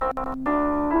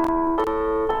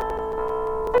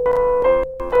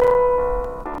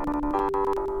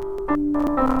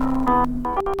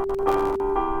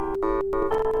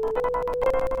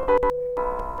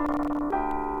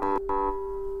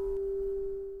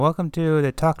Welcome to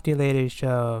the Talk to You Later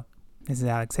show. This is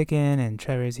Alex Hicken and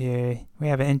Trevor's here. We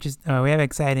have an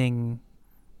exciting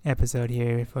episode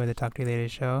here for the Talk to You Later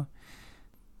show.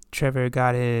 Trevor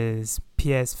got his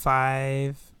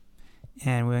PS5,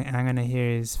 and I'm gonna hear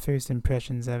his first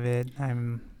impressions of it.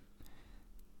 I'm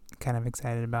kind of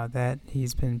excited about that.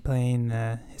 He's been playing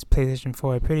his PlayStation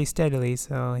 4 pretty steadily,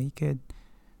 so he could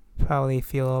probably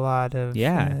feel a lot of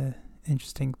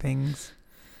interesting things.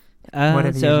 So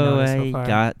I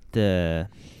got the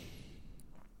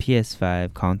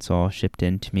PS5 console shipped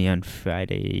in to me on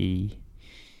Friday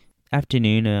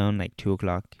afternoon around like 2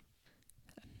 o'clock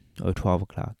or 12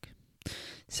 o'clock.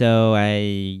 So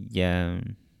I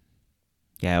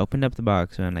opened up the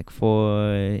box around like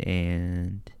 4,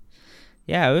 and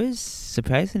it was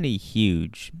surprisingly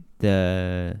huge.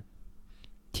 The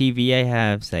TV I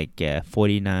have is like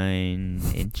 49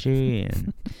 inch,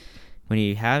 and when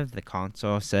you have the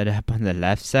console set up on the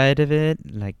left side of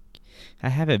it, like I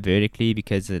have it vertically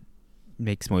because it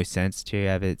makes more sense to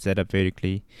have it set up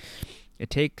vertically. It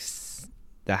takes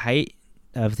the height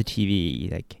of the TV,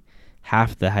 like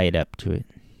half the height up to it,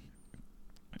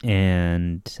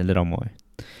 and a little more.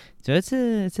 So it's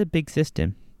a big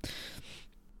system.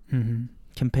 Mm-hmm.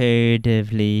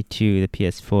 Comparatively to the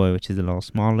PS4, which is a little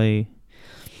smaller.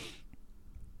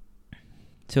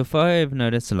 So far, I've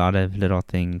noticed a lot of little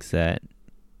things that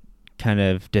kind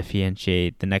of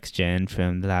differentiate the next gen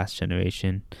from the last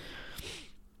generation.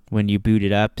 When you boot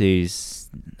it up, there's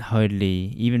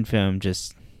hardly, even from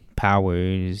just power,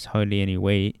 there's hardly any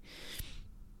weight.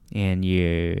 And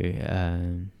you're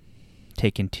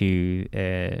taken to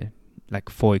like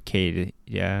 4K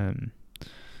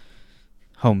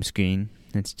home screen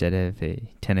instead of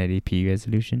a 1080p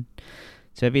resolution.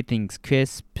 So everything's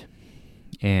crisp,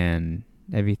 and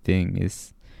everything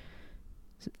is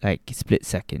like split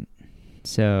second.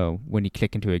 So when you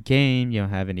click into a game, you don't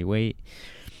have any wait.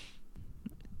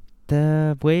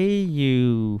 The way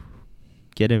you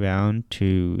get around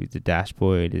to the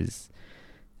dashboard is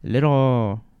a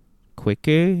little quicker.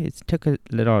 It took a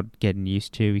little getting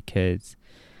used to, because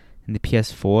in the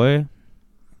PS4,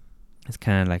 it's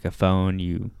kind of like a phone.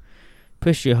 You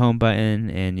push your home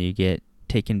button and you get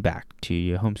taken back to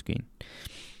your home screen.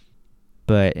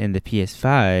 But in the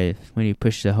PS5, when you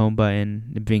push the home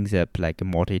button, it brings up like a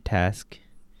multitask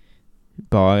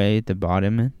bar at the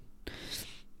bottom.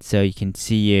 So you can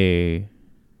see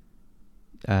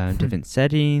your different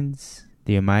settings,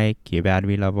 your mic, your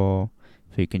battery level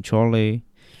for your controller,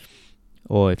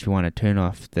 or if you want to turn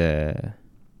off the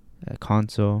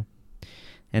console.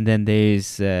 And then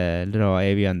there's a little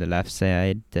area on the left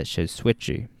side that shows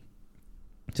Switcher.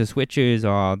 So Switchers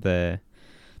are the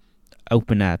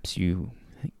open apps you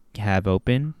have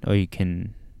open or you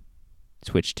can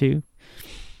switch to.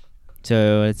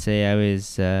 So let's say I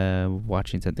was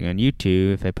watching something on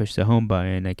YouTube. If I push the home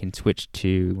button, I can switch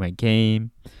to my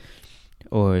game,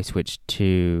 or switch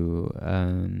to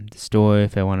the store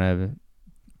if I want to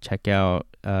check out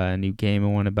a new game I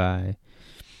want to buy.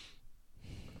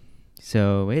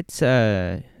 So it's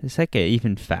like an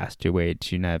even faster way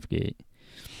to navigate.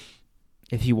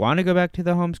 If you want to go back to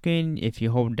the home screen, if you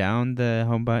hold down the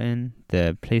home button,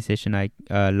 the PlayStation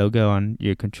logo on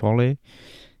your controller,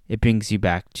 it brings you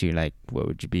back to like what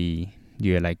would be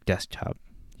your like desktop,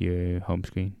 your home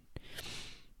screen.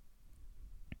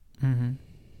 Mm-hmm.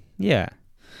 Yeah.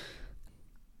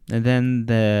 And then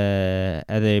the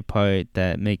other part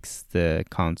that makes the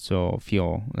console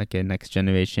feel like a next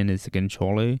generation is the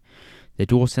controller. The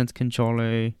DualSense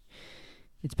controller.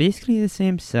 It's basically the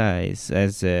same size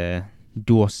as a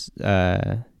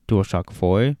DualShock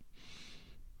 4,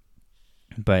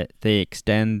 but they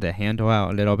extend the handle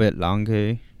out a little bit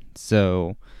longer,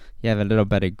 so you have a little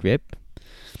better grip.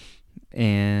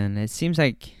 And it seems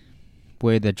like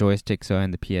where the joysticks are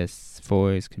in the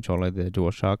PS4's controller, the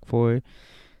DualShock 4,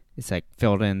 it's like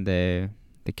filled in there.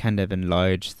 They kind of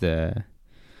enlarge the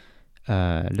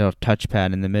little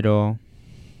touchpad in the middle.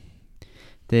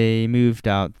 They moved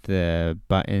out the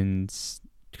buttons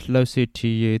closer to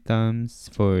your thumbs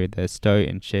for the start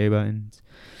and share buttons.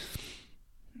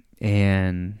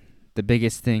 And the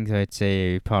biggest things I'd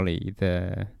say probably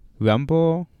the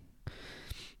rumble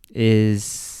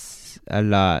is a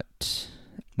lot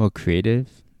more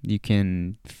creative. You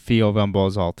can feel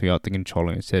rumbles all throughout the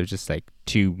controller instead of just like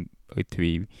 2 or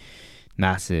 3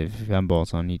 massive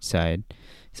rumbles on each side.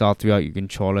 It's all throughout your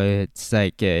controller. It's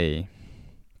like a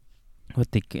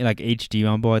HD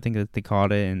rumble, I think that they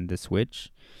called it in the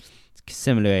Switch. It's a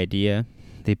similar idea.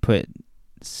 They put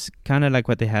kind of like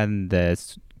what they had in the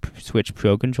Switch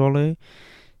Pro controller.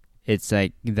 It's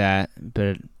like that,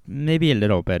 but maybe a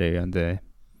little better on the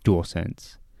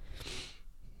DualSense.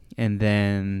 And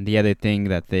then the other thing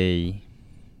that they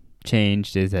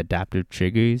changed is adaptive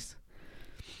triggers.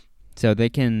 So they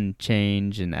can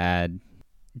change and add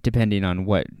depending on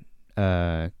what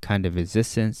kind of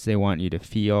resistance they want you to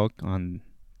feel on.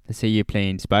 Let's say you're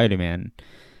playing Spider-Man.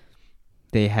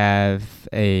 They have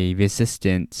a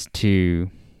resistance to,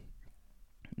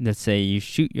 let's say you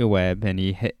shoot your web and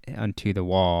you hit onto the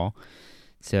wall,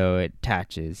 so it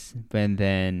attaches. But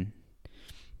then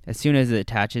as soon as it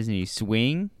attaches and you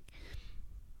swing,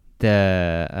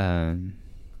 the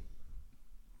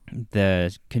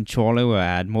controller will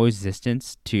add more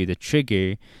resistance to the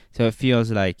trigger, so it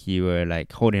feels like you were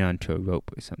like holding onto a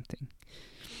rope or something.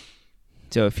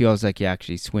 So it feels like you're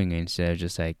actually swinging instead of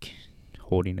just like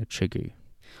holding a trigger.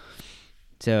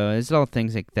 So there's little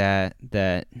things like that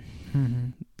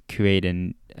create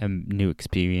a new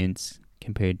experience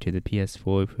compared to the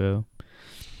PS4 Pro.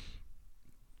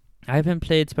 I haven't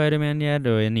played Spider-Man yet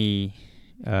or any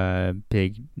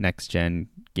big next-gen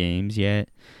games yet.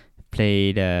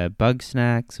 Played Bug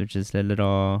Snacks, which is a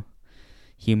little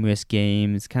humorous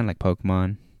game. It's kind of like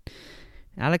Pokemon.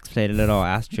 Alex played a little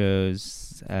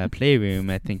Astro's Playroom.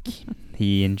 I think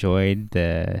he enjoyed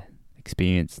the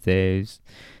experience there.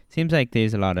 Seems like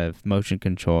there's a lot of motion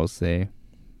controls there.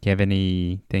 Do you have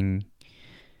anything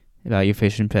about your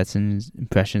first impressions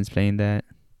playing that?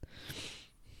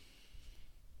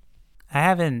 I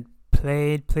haven't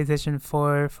played PlayStation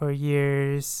 4 for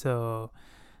years, so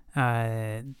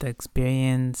the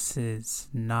experience is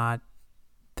not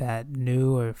that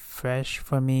new or fresh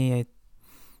for me. I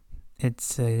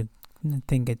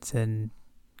think it's a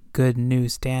good new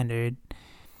standard.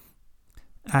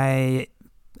 I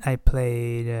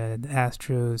played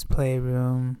Astro's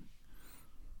Playroom.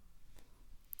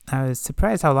 I was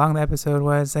surprised how long the episode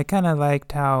was. I kind of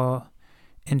liked how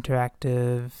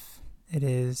interactive it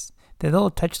is. The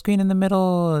little touchscreen in the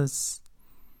middle is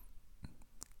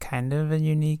kind of a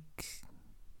unique.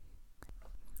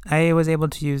 I was able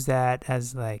to use that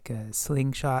as like a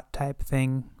slingshot type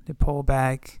thing to pull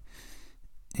back,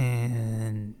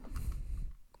 and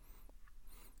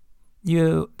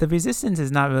the resistance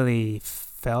is not really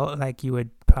felt like you would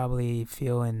probably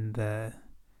feel in the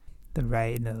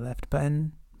right and the left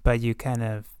button, but you kind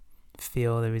of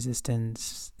feel the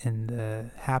resistance in the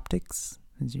haptics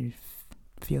as you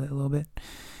feel it a little bit,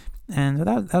 and so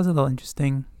that was a little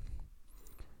interesting.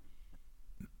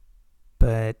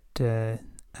 But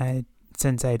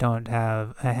since I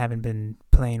haven't been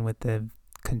playing with the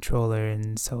controller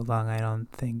in so long, I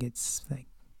don't think it's like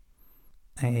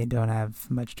I don't have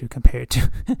much to compare it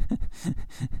to.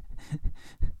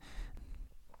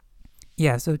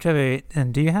 Yeah, so Trevor,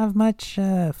 do you have much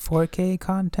 4K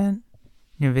content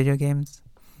in your video games?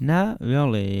 Not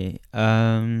really.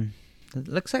 It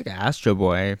looks like Astro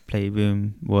Boy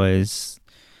Playroom was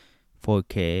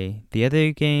 4K. The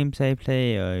other games I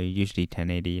play are usually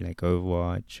 1080, like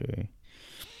Overwatch, or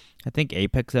I think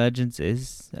Apex Legends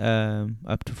is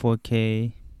up to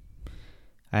 4K.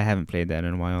 I haven't played that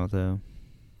in a while though.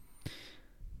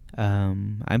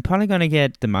 I'm probably gonna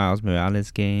get the Miles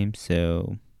Morales game,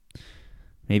 so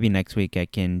maybe next week I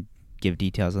can give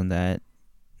details on that.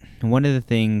 One of the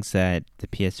things that the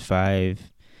PS5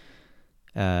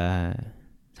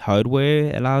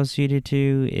 hardware allows you to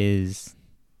do is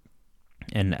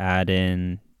an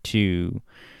add-in to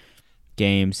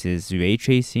games is ray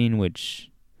tracing,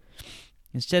 which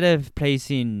instead of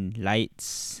placing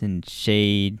lights and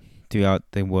shade throughout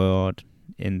the world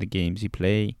in the games you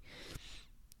play,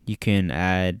 you can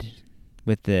add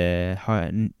with the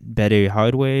better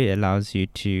hardware. It allows you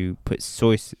to put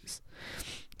sources.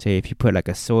 So if you put like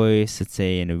a source, let's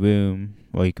say in a room,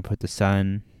 or you can put the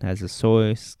sun as a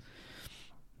source,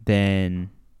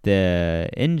 then the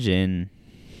engine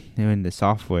and the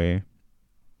software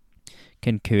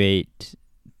can create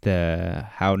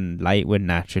how light would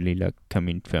naturally look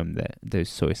coming from those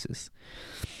sources.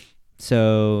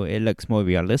 So it looks more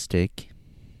realistic.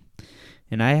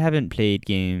 And I haven't played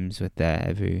games with that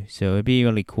ever, so it'd be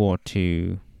really cool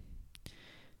to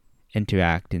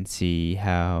interact and see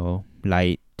how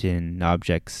light and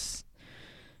objects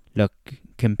look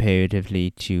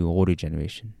comparatively to older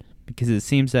generation. Because it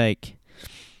seems like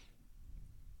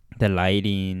the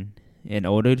lighting in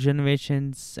older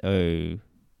generations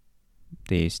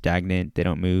they're stagnant, they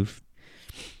don't move.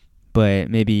 But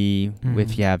maybe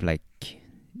if you have like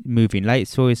moving light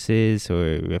sources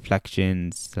or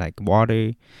reflections like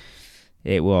water,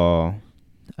 it will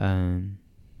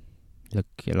look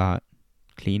a lot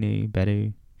cleaner,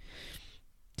 better.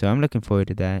 So I'm looking forward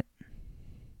to that.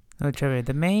 Oh, Trevor,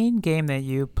 the main game that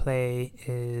you play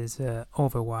is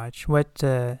Overwatch. What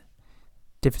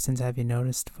differences have you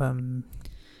noticed from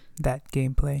that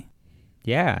gameplay?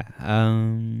 Yeah.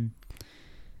 I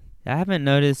haven't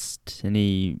noticed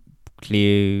any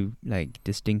clear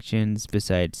distinctions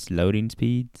besides loading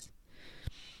speeds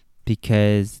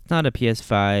because it's not a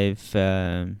PS5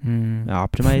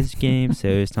 optimized game, so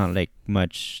it's not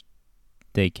much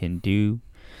they can do.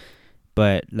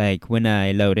 But when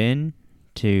I load in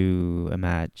to a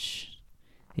match,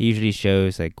 it usually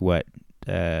shows what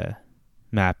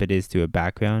map it is through a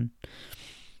background.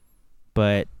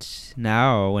 But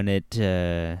now when it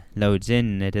loads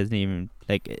in, it doesn't even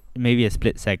maybe a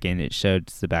split second it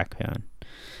shows the background.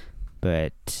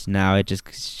 But now it just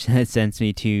sends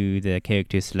me to the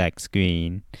character select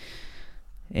screen,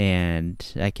 and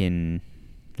I can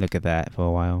look at that for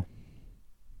a while.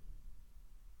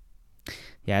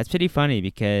 Yeah, it's pretty funny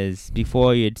because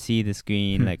before you'd see the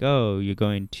screen oh, you're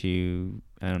going to,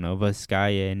 I don't know,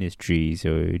 Vizcaya Industries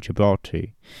or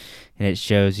Gibraltar, and it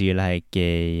shows you it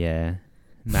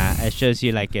shows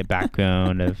you a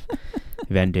background of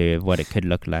render of what it could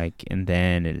look like, and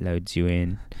then it loads you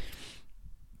in.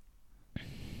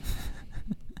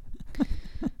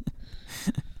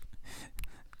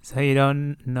 So you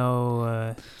don't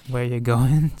know where you're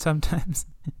going sometimes?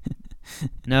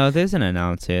 No, there's an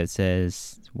announcer that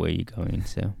says where you're going,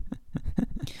 so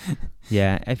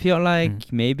yeah, I feel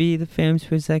like maybe the frames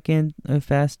per second are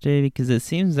faster because it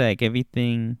seems like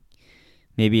everything,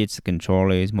 maybe it's the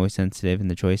controller is more sensitive than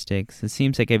the joysticks. It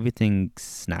seems like everything's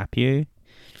snappier.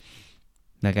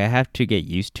 I have to get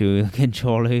used to a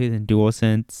controller and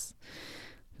DualSense.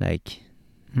 I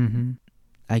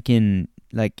can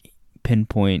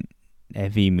pinpoint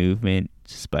every movement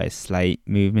just by a slight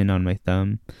movement on my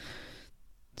thumb.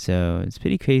 So it's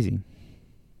pretty crazy.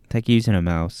 It's like using a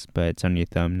mouse, but it's on your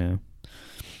thumb now.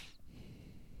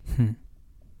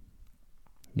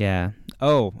 Yeah.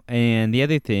 Oh, and the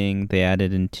other thing they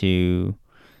added into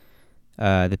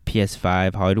the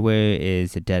PS5 hardware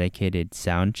is a dedicated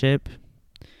sound chip.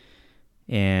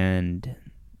 And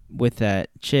with that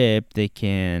chip, they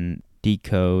can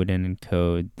decode and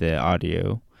encode the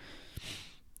audio.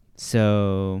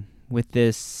 So with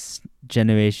this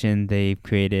generation, they've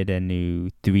created a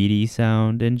new 3D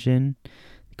sound engine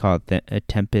called a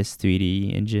Tempest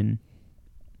 3D engine.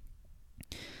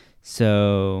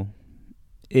 So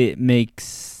it makes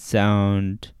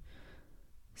sound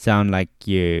like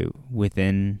you're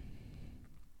within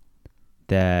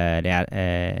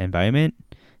the environment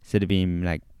instead of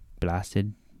being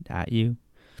blasted at you.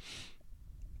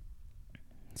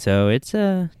 So it's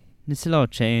a little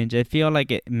change. I feel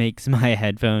like it makes my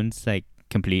headphones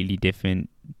completely different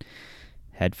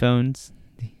headphones.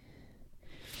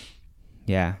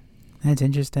 Yeah. That's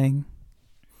interesting.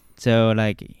 So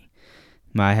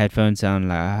my headphones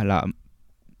sound a lot,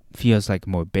 feels like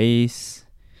more bass.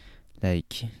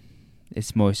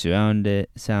 It's more surrounded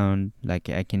sound. I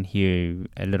can hear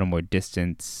a little more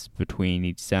distance between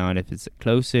each sound. If it's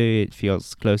closer, it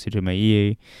feels closer to my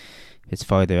ear. If it's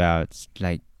farther out, it's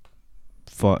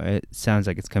it sounds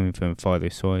like it's coming from a farther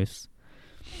source.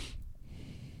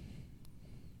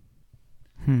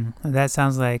 That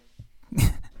sounds like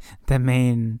the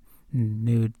main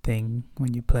nude thing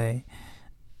when you play,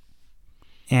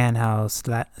 and how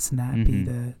snappy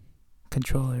the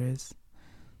controller is.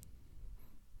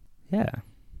 Yeah.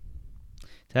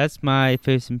 That's my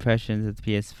first impressions of the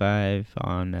PS5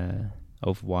 on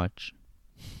Overwatch.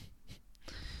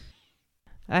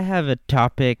 I have a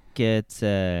topic. It's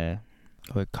a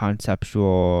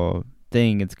conceptual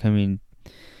thing. It's coming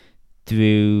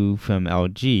through from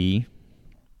LG.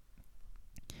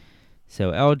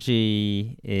 So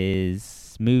LG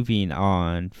is moving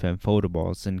on from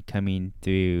foldables and coming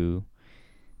through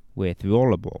with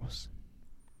rollables.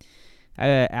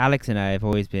 Alex and I have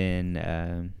always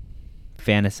been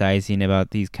fantasizing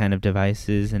about these kind of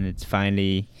devices, and it's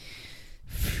finally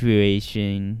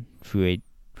fruiting,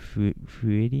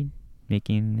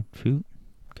 making fruit,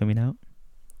 coming out.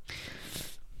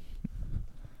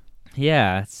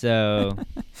 Yeah, so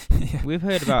we've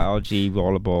heard about LG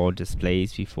rollable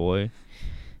displays before,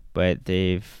 but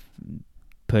they've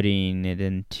putting it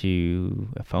into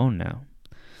a phone now.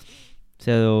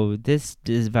 So this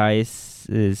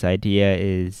device's idea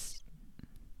is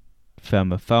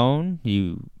from a phone,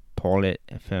 you pull it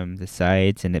from the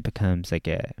sides and it becomes like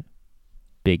a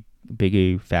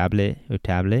bigger phablet or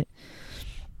tablet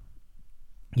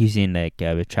using a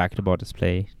retractable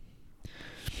display.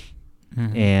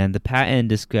 And the patent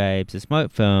describes a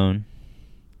smartphone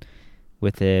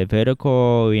with a vertical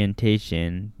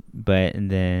orientation, but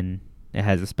then it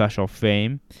has a special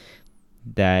frame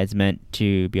that is meant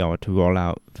to be able to roll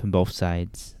out from both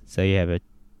sides. So you have a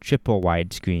triple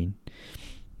wide screen.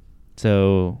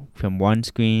 So from one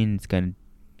screen, it's going to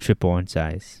triple in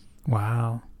size.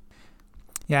 Wow.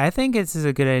 Yeah, I think this is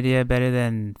a good idea, better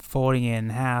than folding it in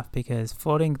half, because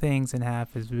folding things in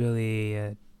half is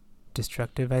really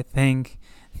destructive, I think.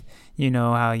 You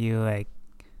know how you like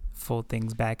fold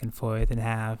things back and forth in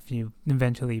half, you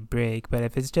eventually break. But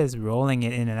if it's just rolling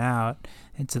it in and out,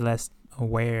 it's less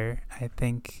aware, I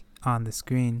think, on the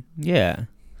screen. Yeah.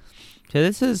 So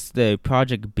this is the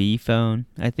Project B phone.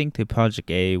 I think the Project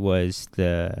A was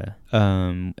the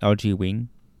LG Wing.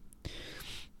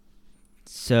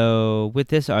 So with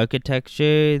this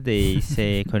architecture, they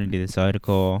say, according to this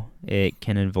article, it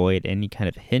can avoid any kind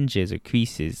of hinges or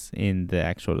creases in the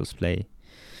actual display.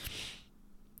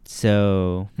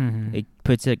 So it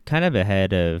puts it kind of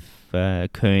ahead of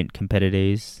current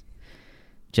competitors,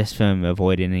 just from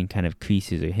avoiding any kind of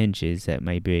creases or hinges that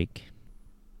might break.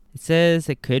 It says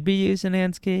it could be used in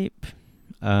landscape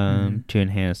to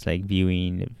enhance like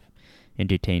viewing of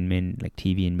entertainment, like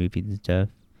TV and movies and stuff.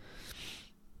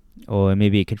 Or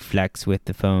maybe it could flex with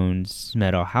the phone's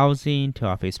metal housing to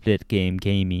offer split screen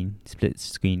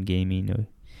gaming, or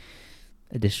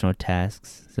additional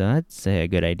tasks. So that's a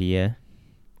good idea.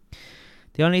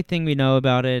 The only thing we know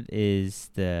about it is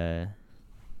the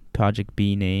Project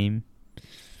B name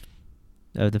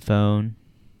of the phone.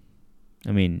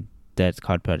 I mean, that's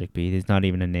called Project B. There's not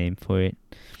even a name for it.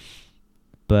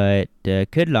 But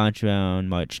could launch around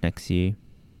March next year.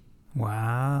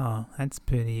 Wow, that's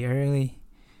pretty early.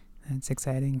 That's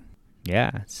exciting.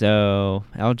 Yeah, so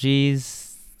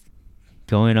LG's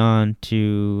going on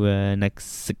to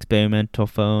next experimental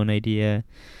phone idea.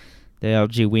 The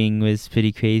LG Wing was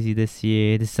pretty crazy this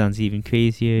year. This sounds even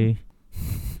crazier.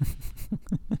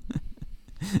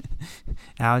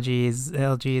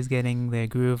 LG is getting their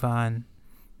groove on.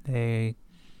 They're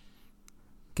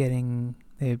pushing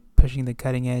the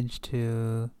cutting edge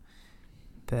to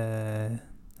the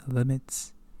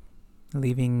limits,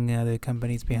 leaving other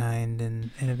companies behind in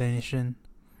innovation.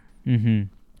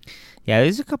 Yeah,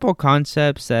 there's a couple of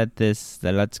concepts that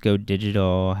Let's Go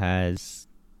Digital has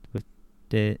with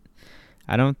it.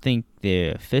 I don't think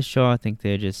they're official. I think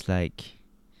they're just like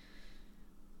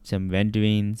some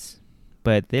renderings,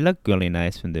 but they look really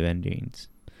nice from the renderings.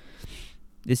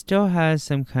 It still has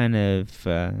some kind of,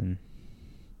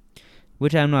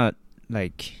 which I'm not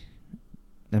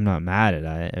mad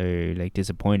at or like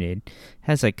disappointed. It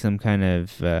has like some kind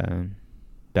of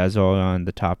bezel on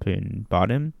the top and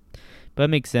bottom, but it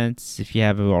makes sense. If you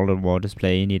have a roll-to-wall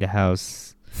display, you need to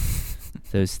house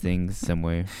those things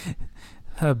somewhere.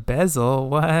 A bezel?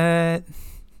 What?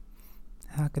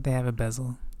 How could they have a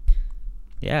bezel?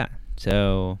 Yeah,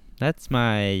 so that's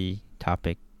my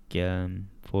topic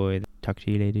for the Talk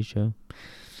to You Later show.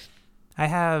 I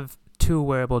have 2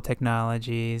 wearable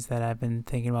technologies that I've been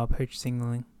thinking about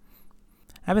purchasing.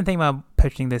 I've been thinking about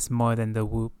purchasing this more than the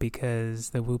Whoop,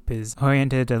 because the Whoop is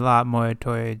oriented a lot more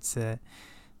towards the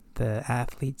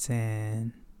athletes,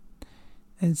 and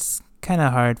it's kind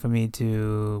of hard for me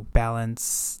to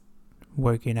balance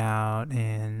working out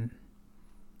and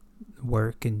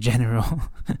work in general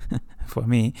for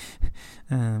me.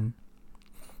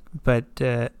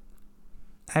 But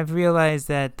I've realized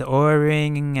that the Oura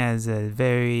Ring has a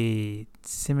very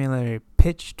similar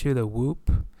pitch to the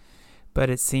Whoop, but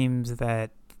it seems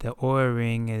that the Oura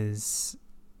Ring is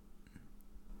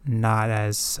not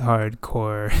as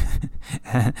hardcore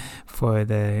for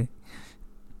the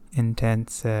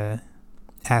intense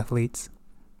athletes.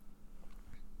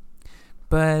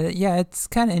 But yeah, it's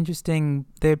kind of interesting.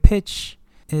 Their pitch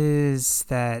is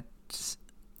that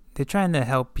they're trying to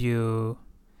help you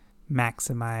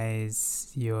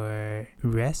maximize your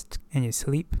rest and your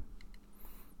sleep.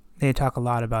 They talk a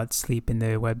lot about sleep in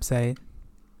their website.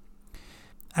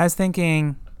 I was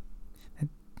thinking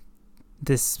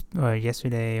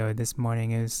yesterday or this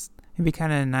morning, it'd be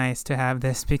kind of nice to have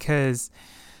this, because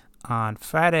on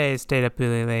Friday I stayed up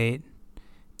really late,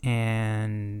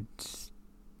 and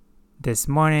this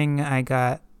morning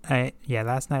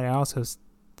last night I also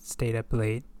stayed up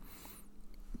late,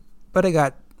 but I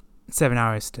got 7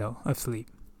 hours still of sleep.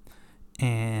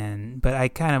 But I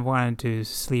kind of wanted to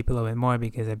sleep a little bit more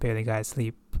because I barely got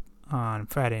sleep on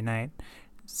Friday night.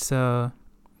 So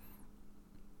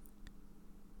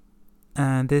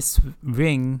this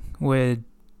ring would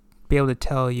be able to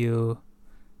tell you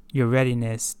your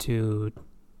readiness to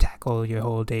tackle your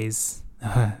whole day's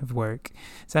of work.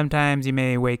 Sometimes you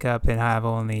may wake up and have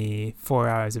only 4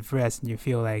 hours of rest and you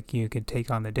feel like you could take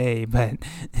on the day, but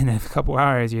in a couple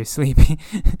hours you're sleepy.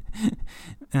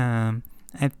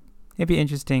 It'd be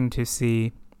interesting to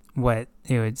see what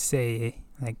it would say,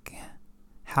 like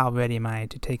how ready am I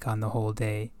to take on the whole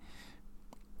day.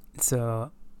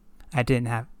 So I didn't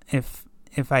have,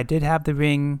 if I did have the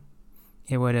ring,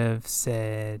 it would have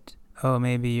said, oh,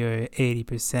 maybe you're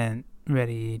 80%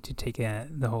 ready to take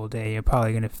the whole day. You're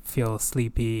probably going to feel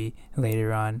sleepy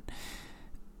later on.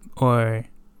 Or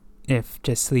if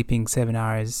just sleeping 7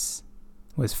 hours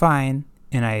was fine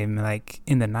and I'm like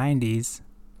in the 90s,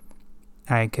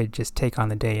 I could just take on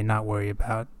the day and not worry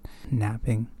about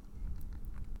napping.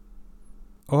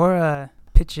 Aura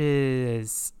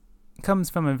pitches comes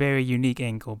from a very unique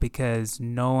angle because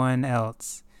no one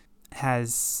else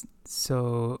has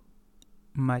so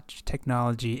much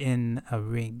technology in a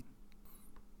ring.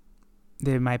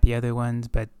 There might be other ones,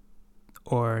 but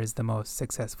Aura is the most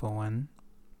successful one.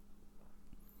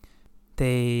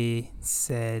 They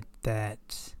said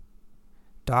that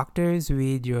doctors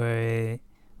read your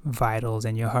vitals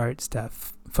and your heart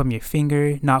stuff from your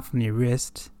finger, not from your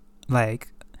wrist, like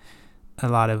a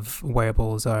lot of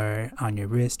wearables are on your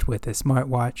wrist with a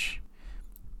smartwatch.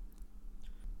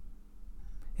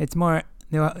 It's more,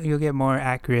 you'll get more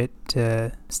accurate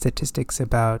statistics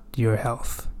about your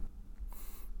health.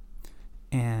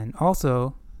 And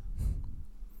also,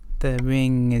 the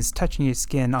ring is touching your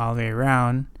skin all the way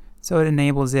around, so it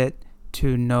enables it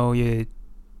to know your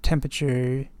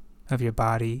temperature of your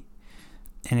body,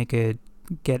 and it could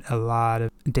get a lot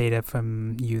of data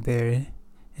from you there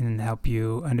and help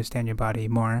you understand your body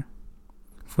more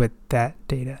with that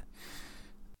data.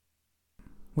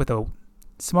 With a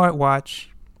smartwatch,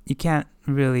 you can't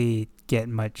really get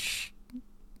much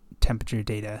temperature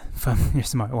data from your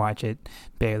smartwatch. It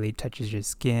barely touches your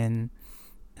skin.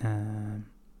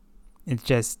 It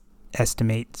just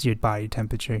estimates your body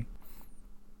temperature.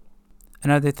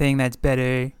 Another thing that's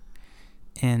better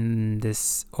in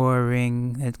this Oura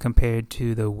ring as compared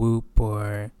to the Whoop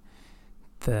or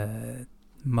the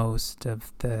most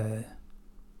of the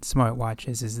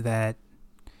smartwatches is that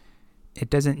it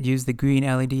doesn't use the green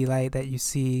LED light that you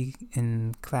see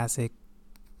in classic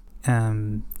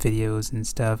videos and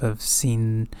stuff. I've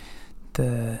seen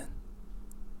the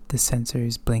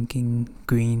sensors blinking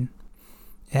green.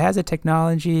 It has a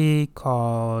technology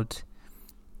called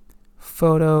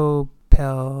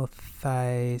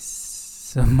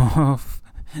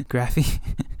photopelthysomography.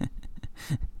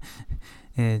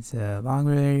 It's a long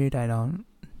word. I don't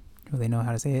really know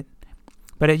how to say it.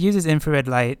 But it uses infrared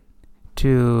light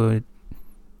to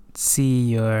see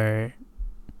your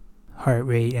heart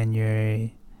rate and your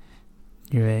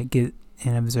and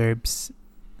absorbs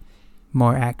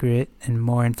more accurate and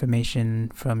more information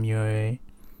from your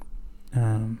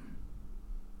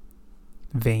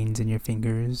veins in your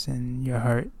fingers and your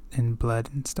heart and blood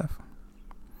and stuff.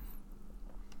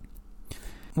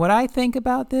 What I think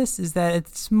about this is that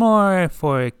it's more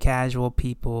for casual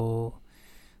people.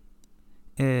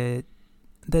 The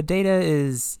data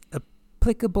is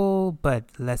applicable but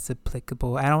less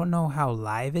applicable. I don't know how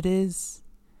live it is.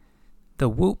 The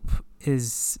Whoop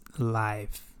is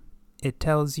live. It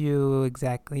tells you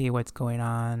exactly what's going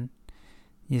on.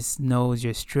 It knows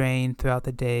your strain throughout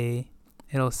the day.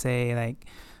 It'll say like,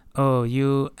 oh,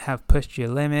 you have pushed your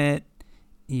limit.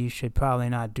 You should probably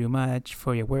not do much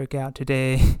for your workout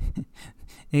today.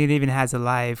 It even has a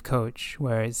live coach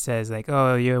where it says like,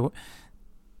 oh, you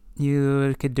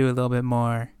could do a little bit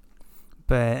more.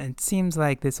 But it seems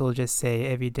like this will just say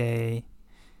every day,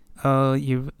 oh,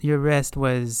 your rest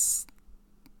was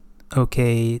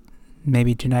okay.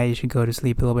 Maybe tonight you should go to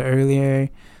sleep a little bit earlier,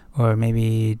 or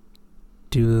maybe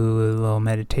do a little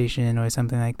meditation or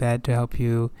something like that to help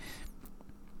you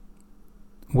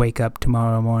wake up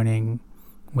tomorrow morning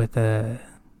with a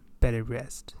better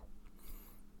rest.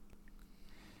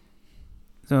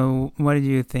 So what did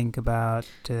you think about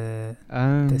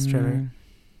this, Trevor?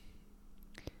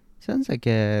 Sounds like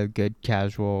a good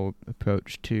casual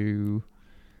approach to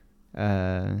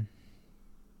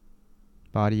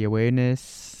body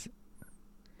awareness.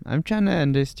 I'm trying to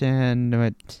understand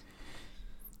what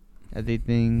other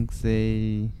things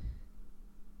they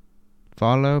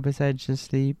follow besides just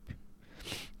sleep.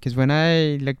 Because when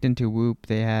I looked into Whoop,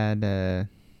 they had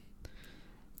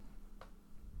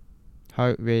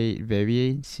heart rate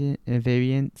variance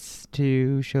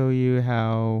to show you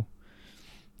how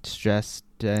stressed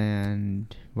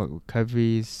and what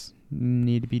recoveries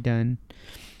need to be done.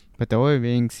 But the Oura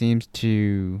Ring seems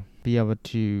to be able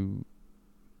to,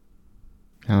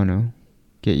 I don't know,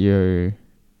 get your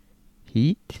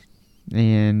heat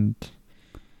and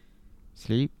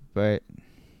sleep, but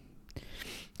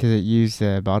does it use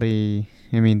the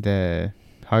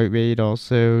heart rate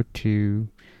also to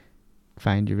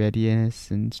find your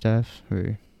readiness and stuff?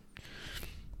 Or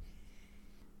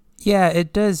Yeah,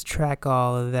 it does track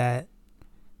all of that.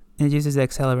 It uses the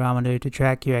accelerometer to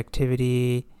track your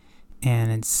activity,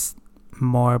 and it's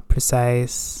more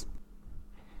precise.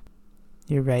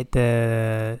 You're right,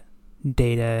 the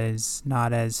data is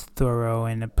not as thorough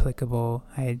and applicable.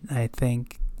 I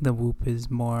think the Whoop is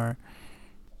more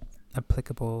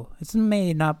applicable. It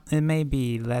may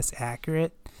be less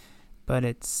accurate, but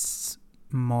it's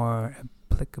more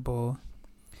applicable.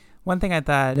 One thing I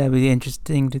thought that would be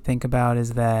interesting to think about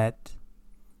is that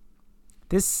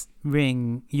this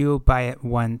ring, you'll buy it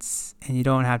once and you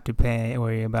don't have to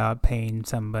worry about paying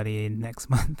somebody next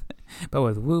month. But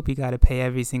with Whoop, you got to pay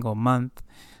every single month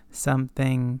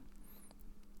something.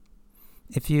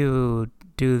 If you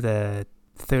do the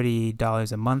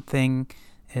 $30 a month thing,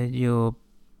 you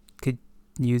could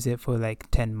use it for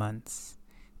like 10 months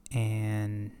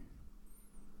and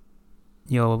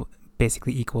you'll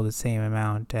basically equal the same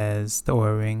amount as the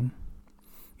Oura Ring.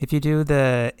 If you do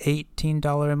the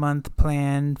 $18 a month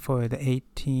plan for the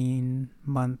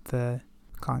 18-month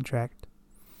contract,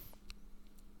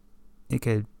 it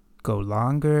could go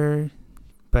longer,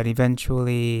 but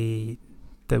eventually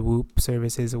the Whoop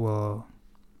services will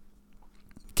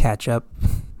catch up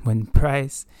when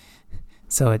price.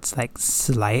 So it's like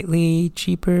slightly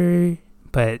cheaper,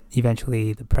 but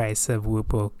eventually the price of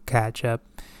Whoop will catch up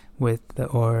with the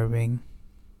Oura Ring.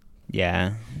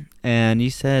 Yeah, and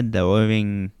you said the Oura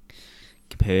Ring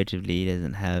comparatively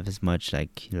doesn't have as much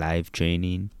like live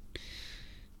training,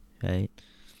 right?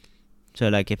 So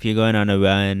like if you're going on a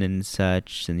run and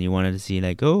such, and you wanted to see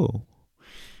like, oh,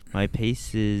 my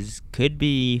paces could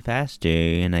be faster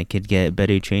and I could get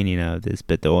better training out of this,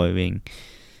 but the Oura Ring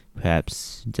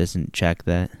perhaps doesn't track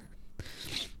that.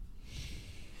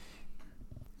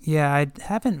 Yeah, I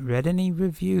haven't read any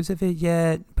reviews of it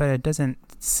yet, but it doesn't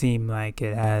seem like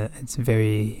it's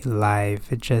very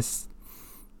live.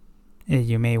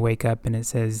 You may wake up and it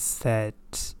says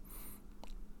that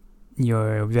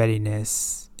your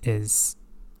readiness is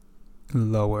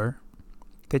lower.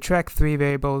 They track 3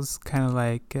 variables, kind of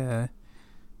like the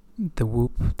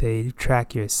Whoop. They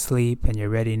track your sleep and your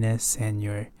readiness and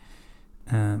your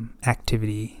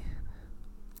activity,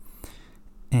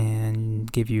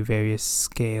 and give you various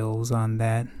scales on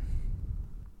that.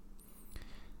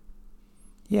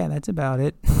 Yeah, that's about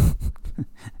it.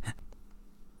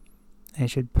 I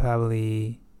should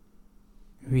probably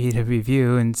read a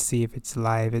review and see if it's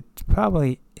live. It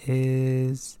probably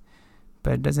is,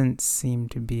 but it doesn't seem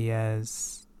to be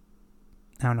as...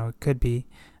 I don't know, it could be.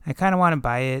 I kind of want to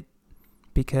buy it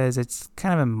because it's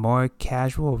kind of a more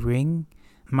casual ring.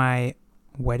 My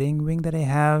wedding ring that I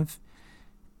have,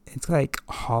 it's like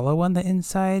hollow on the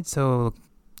inside, so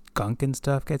gunk and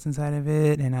stuff gets inside of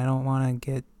it, and I don't want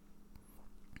to get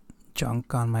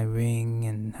junk on my ring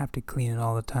and have to clean it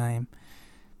all the time.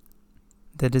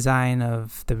 The design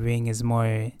of the ring is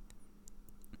more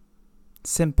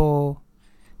simple.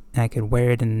 I could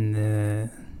wear it in the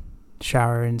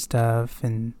shower and stuff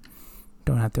and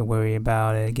don't have to worry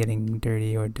about it getting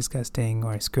dirty or disgusting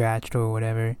or scratched or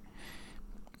whatever.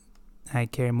 I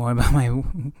care more about my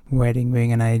wedding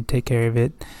ring, and I take care of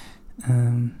it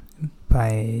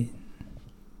by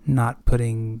not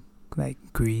putting like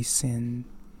grease and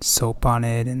soap on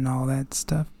it and all that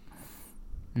stuff.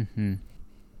 Mm-hmm.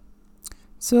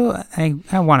 So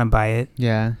I want to buy it.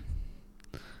 Yeah.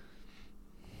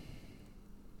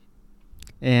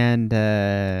 And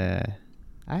I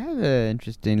have an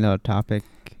interesting little topic.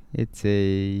 It's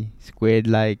a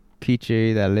squid-like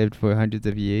creature that lived for hundreds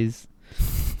of years.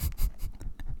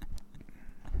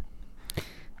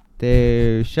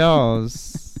 Their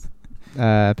shells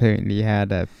apparently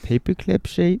had a paperclip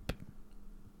shape.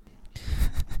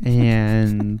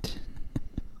 And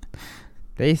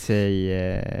they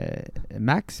say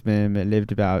maximum it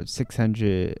lived about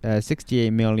 68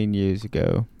 million years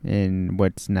ago in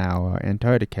what's now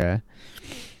Antarctica.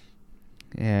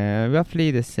 Roughly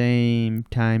the same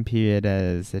time period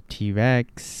as a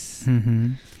T-Rex.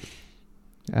 Mm-hmm.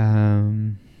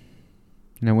 And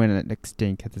it went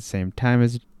extinct at the same time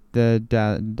as the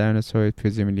dinosaurs,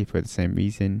 presumably for the same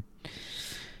reason.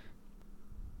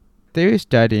 They were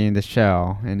studying the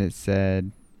shell, and it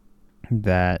said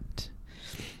that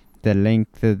the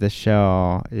length of the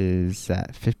shell is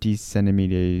at 50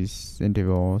 centimeters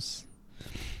intervals,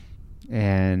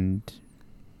 and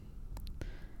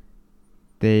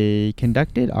they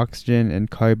conducted oxygen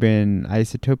and carbon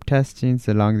isotope testings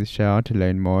along the shell to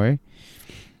learn more.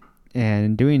 And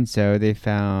in doing so, they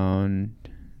found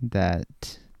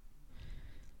that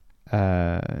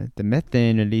the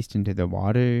methane released into the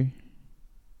water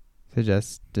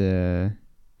suggests that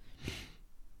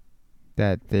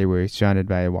they were surrounded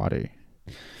by water.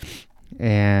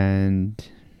 And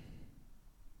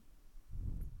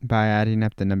by adding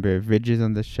up the number of ridges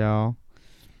on the shell,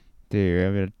 they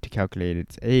were able to calculate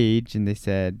its age, and they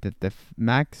said that the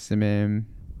maximum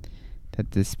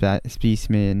that the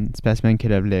specimen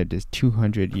could have lived is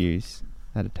 200 years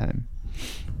at a time.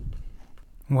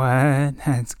 What?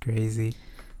 That's crazy.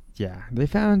 Yeah, they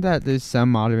found that there's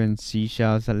some modern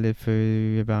seashells that live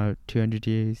for about 200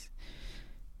 years.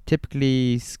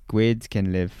 Typically, squids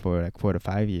can live for like 4 to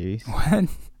 5 years. What?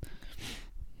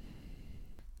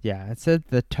 Yeah, it said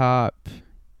the top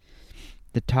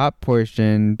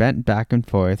portion bent back and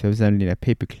forth. It was only a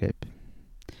paper clip.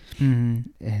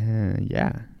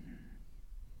 Yeah.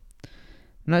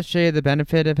 I'm not sure the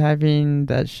benefit of having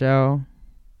that shell.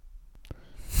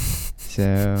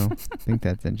 So, I think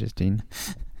that's interesting.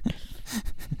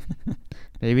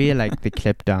 Maybe like they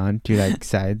clipped on to like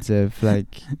sides of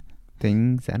like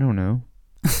things. I don't know.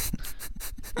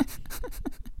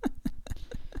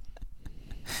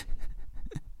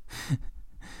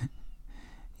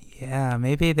 Yeah,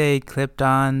 maybe they clipped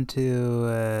on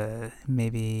to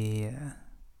maybe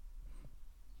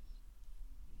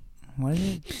what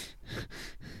is it?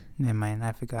 Never mind,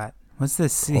 I forgot. What's the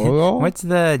Coral? What's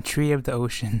the tree of the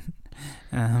ocean?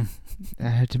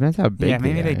 It depends how big. Yeah,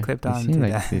 maybe they are. clipped They on seem to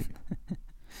like that.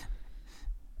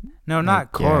 No, not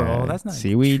like, coral. That's not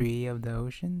seaweed? a tree of the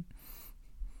ocean.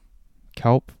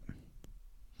 Kelp.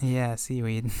 Yeah,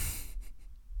 seaweed.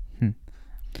 Hmm.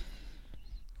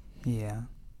 Yeah.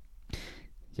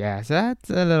 Yeah, so that's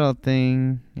a little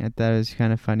thing I thought was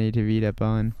kind of funny to read up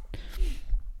on.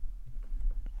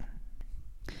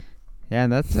 Yeah,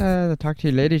 and that's the Talk to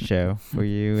You Later show for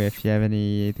you. If you have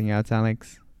anything else,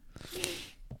 Alex.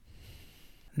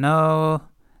 No,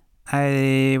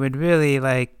 I would really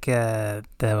like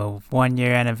the 1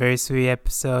 year anniversary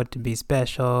episode to be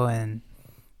special and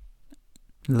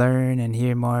learn and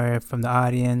hear more from the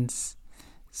audience.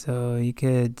 So you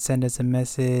could send us a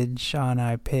message on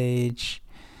our page.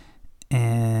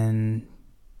 And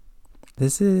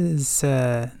this is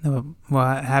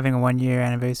having a 1 year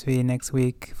anniversary next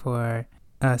week for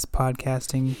us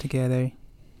podcasting together.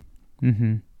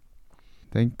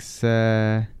 Thanks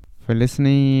for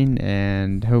listening,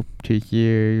 and hope to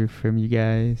hear from you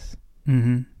guys.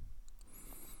 Yeah,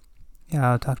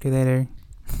 I'll talk to you later.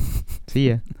 See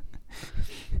ya.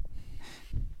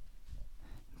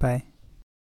 Bye.